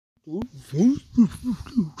Yes,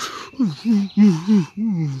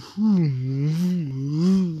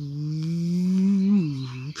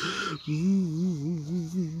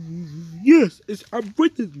 I'm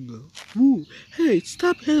winning. Ooh, hey,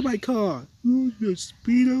 stop hitting my car. Oh, you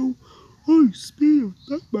Speedo. Oh, Speedo,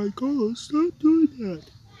 not my car. Stop doing that.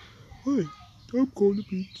 Hey, I'm going to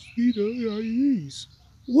beat Speedo IEs.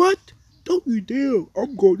 What? Don't you dare.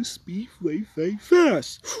 I'm going to speed very, very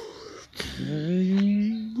fast.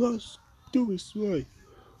 Let's do this right.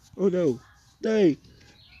 Oh no. Hey,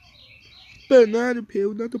 banana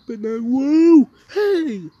peel, not a banana. Whoa!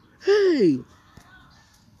 Hey! Hey!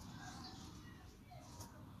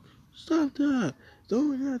 Stop that!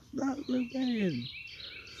 Don't not revenge.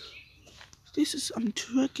 This is I'm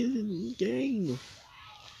tracking the game.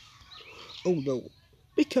 Oh no.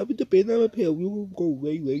 Becoming the banana peel, we will go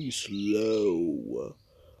very, very slow.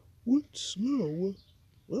 What slow?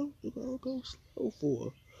 Well, you're gonna go slow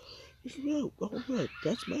for. Slow. Alright,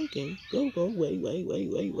 that's my game. Go,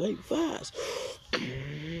 way fast.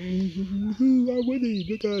 I'm winning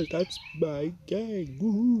because that's my gang.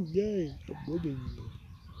 Woohoo, yay, I'm winning.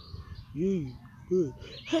 Yay, good.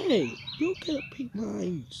 Hey, you gotta pick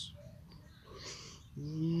mines.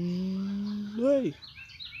 Hey,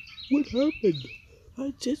 what happened?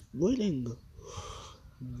 I just winning.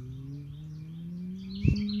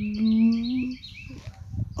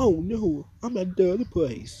 Oh no, I'm at the other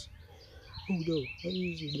place. Oh no, I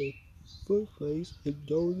was in the first place and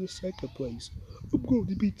now in the second place. I'm going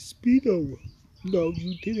to beat Speedo. No,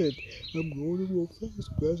 you didn't. I'm going to go fast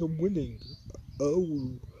because I'm winning.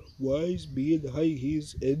 Oh, why is me and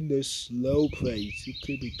he's in the slow place? You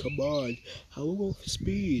kidding me? Come on. How will I go for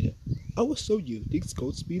speed? I will show you. Things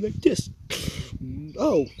go speed like this.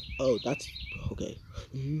 Oh, that's okay.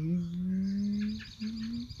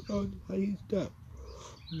 Oh, how is that?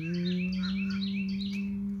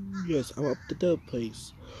 Yes, I'm up to third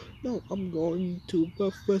place. No, I'm going to the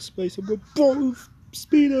first place. I'm going both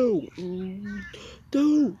Speedo.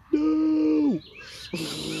 No.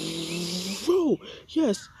 Oh,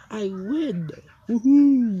 yes, I win.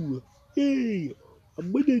 Woohoo! Yay!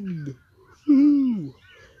 I'm winning. Woohoo!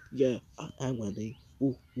 Yeah, I'm winning.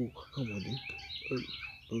 I'm winning.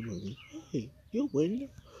 I'm winning. Hey, you win.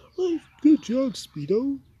 Oh, good job,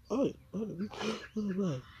 Speedo. Alright,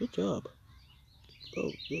 good job.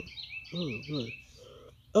 Oh, yeah. Alright.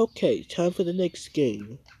 Okay, time for the next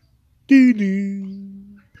game.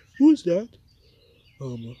 Ding. Who's that?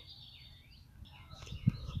 Um.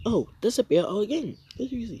 Oh, that's a bear again.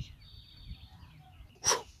 That's easy.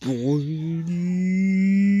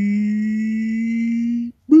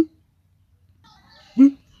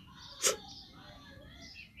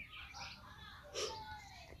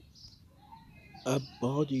 A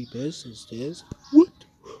body business is what?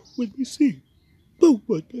 Let me see. Oh,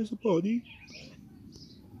 what? There's a body.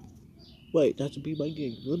 Wait, that should be my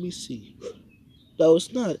game. Let me see. No,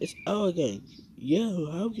 it's not. It's our game.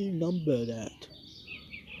 Yeah, how do you number that?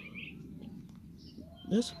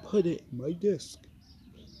 Let's put it in my disk.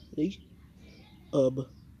 See?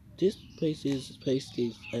 This place is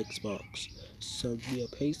PlayStation Xbox, so we are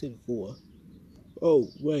pacing 4. Oh,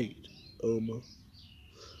 wait.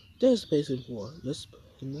 There's pacing 4. Let's put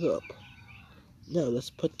it up. Now let's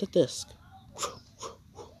put the disc.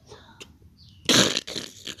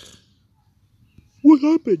 What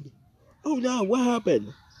happened? Oh no, what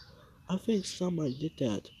happened? I think somebody did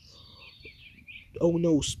that. Oh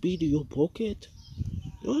no, Speedy, you broke it?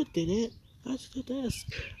 No, I didn't. That's the desk.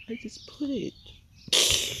 I just put it.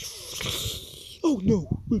 Oh no,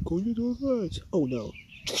 we're going to do that. Oh no.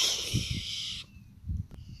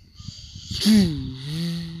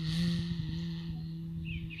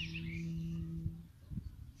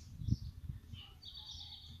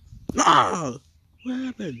 Ah! What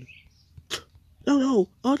happened? No.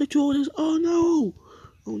 All the Jordans. Oh no.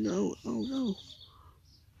 Oh no. Oh no.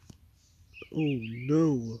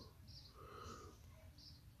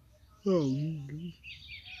 Oh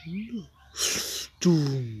no.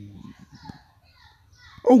 Doom.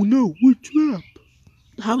 Oh no, we're trapped.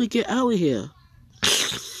 How we get out of here?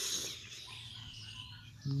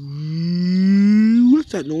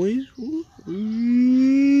 What's that noise?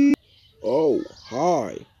 Oh,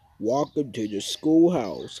 hi. Welcome to the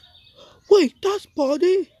schoolhouse. Wait, that's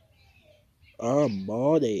Buddy? I'm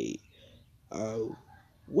Buddy. Oh,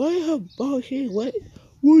 why have Buddy here? Why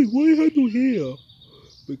have you here?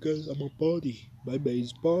 Because I'm a Buddy. My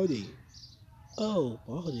name's Buddy. Oh,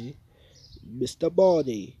 Buddy. Mr.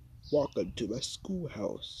 Buddy, welcome to my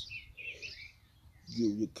schoolhouse.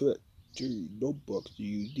 You regret to notebooks to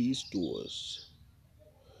use these doors.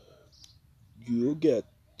 You'll get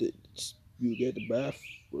this you get the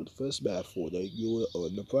first bath for that, you will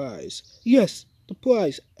earn the prize. Yes, the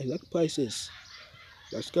prize. I like prizes.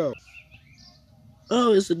 Let's go.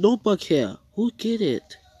 Oh, it's a notebook here. Who get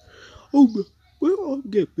it? Oh, we'll all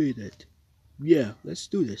get paid it. Yeah, let's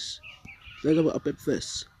do this. Let's go up at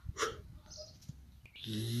first.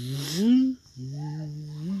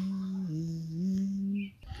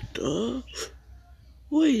 Duh.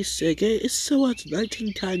 Wait a second. It's so much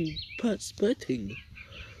 19 times per spitting.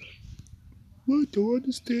 I don't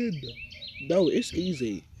understand. No, it's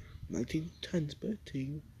easy. 19 times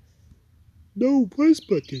spitting. No, press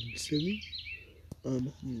button, silly.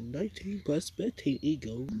 19 plus 13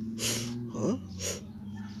 equals. Huh?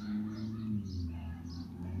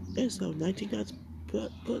 It's 19 times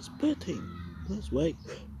plus 13. Let's wait.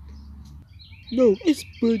 No, it's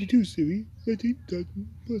 32, silly. 19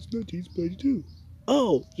 plus 19 is 32.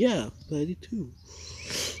 Oh, yeah, 32.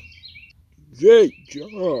 Great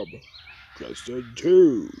job. Question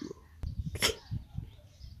 2.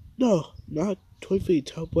 No, not 23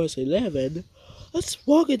 times plus 11. Let's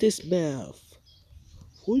walk at this math.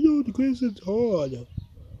 Hold on, the question's hard.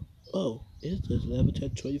 Oh, it's just 11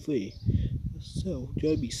 times 23. So,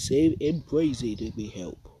 you'll be safe and crazy to be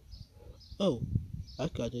help. Oh, I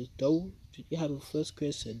got it. Though you have a first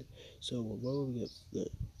question. So, what will we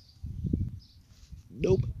get?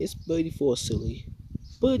 Nope, it's 34, silly.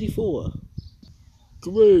 34.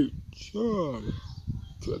 Great job.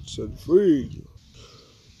 Question 3.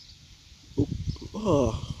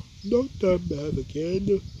 Oh, Not that math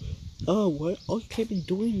again. oh, what? Oh, you can't be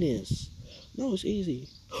doing this. No, it's easy.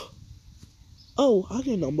 Oh, I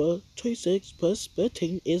can number 26 plus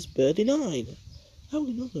 13 is 39. How do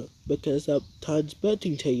we know that? Because of times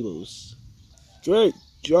betting tables. Great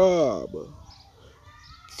job.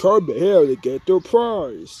 Come here to get the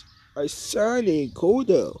prize. A signing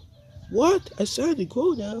quota. What? A signing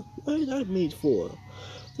quota? What is that made for?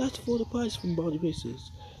 That's for the prize from Baldi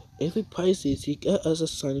Races. Every prize is you get us a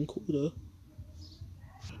signing quota.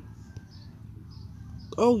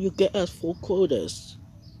 Oh, you get us 4 quotas.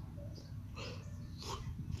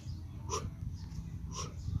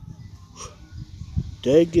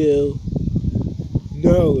 Thank you.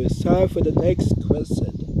 Now it's time for the next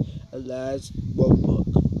question. A last workbook.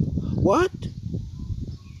 What?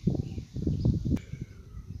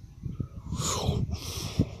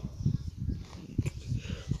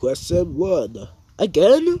 Question 1.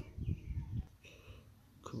 Again?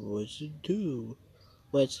 Question 2.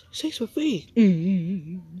 What's 6 for 3?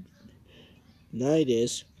 9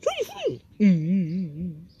 is 23.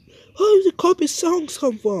 Where do the copy songs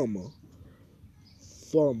come from?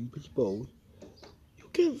 From people. You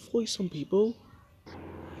can't voice some people.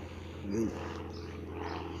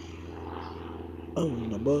 Oh,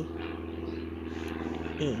 number.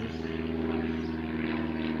 Yeah.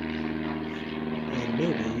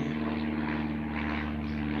 Maybe.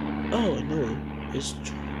 Oh, I know. It's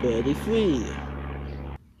 33.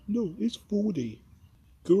 No, it's 40.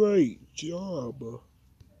 Great job.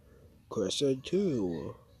 Question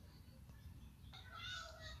 2.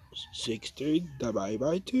 16 divided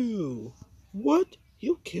by 2. What?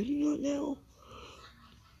 You kidding right now?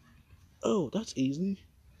 Oh, that's easy.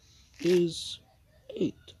 Is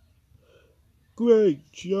 8.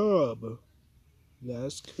 Great job.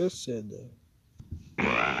 Last question.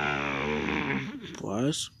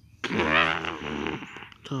 Plus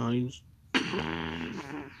times.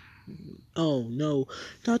 Oh no,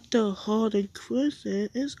 not the hard and question.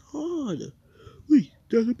 It's hard. Wait,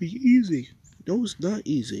 that'll be easy. No, it's not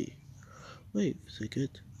easy. Wait a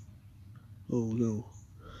second. Oh no.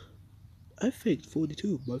 I faked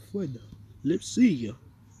 42, my friend. Let's see.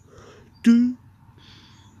 Do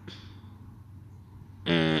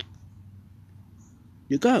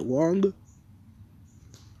you got wrong?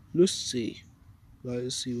 Let's see.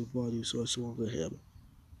 Let's see what body source wrong with him.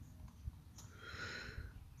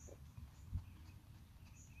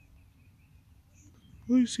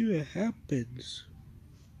 Let's see what happens.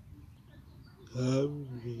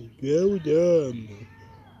 Well done.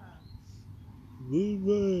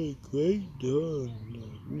 Very great done.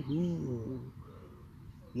 Woohoo.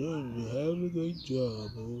 You have a great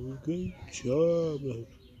job. Great job.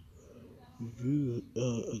 You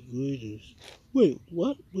are a greatest. Wait,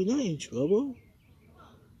 what? We're not in trouble?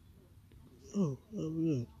 Oh,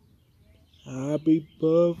 happy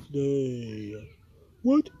birthday.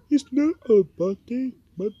 What? It's not a birthday.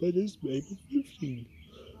 My birthday's April 15th.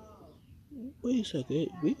 Wait a second.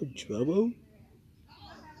 We in trouble?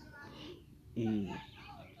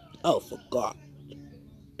 Oh, forgot.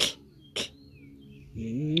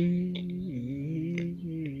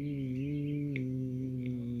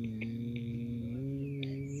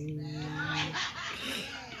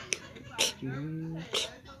 One.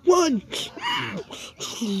 One.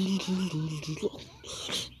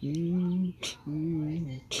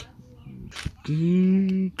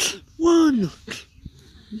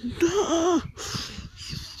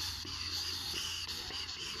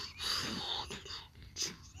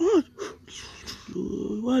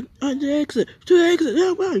 One on the exit. To the exit.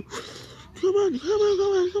 Come on. Come on. Come on.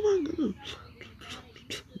 Come on. Come on. Come on.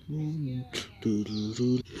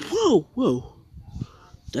 Whoa. Whoa.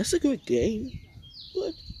 That's a good game.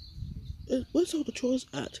 What? Where's all the choice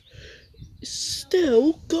at? It's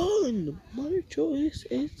still gone. My choice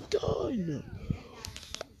is gone.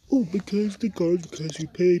 Oh, because you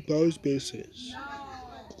pay those bases.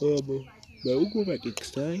 But we'll go back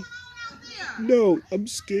next time. No, I'm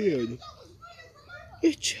scared.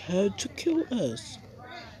 It tried to kill us.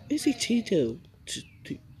 Is he Tito?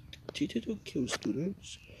 Tito don't kill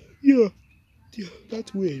students. Yeah,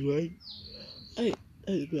 that's weird, right?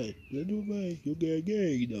 Hey, right. I don't mind. You're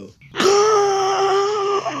gay, though.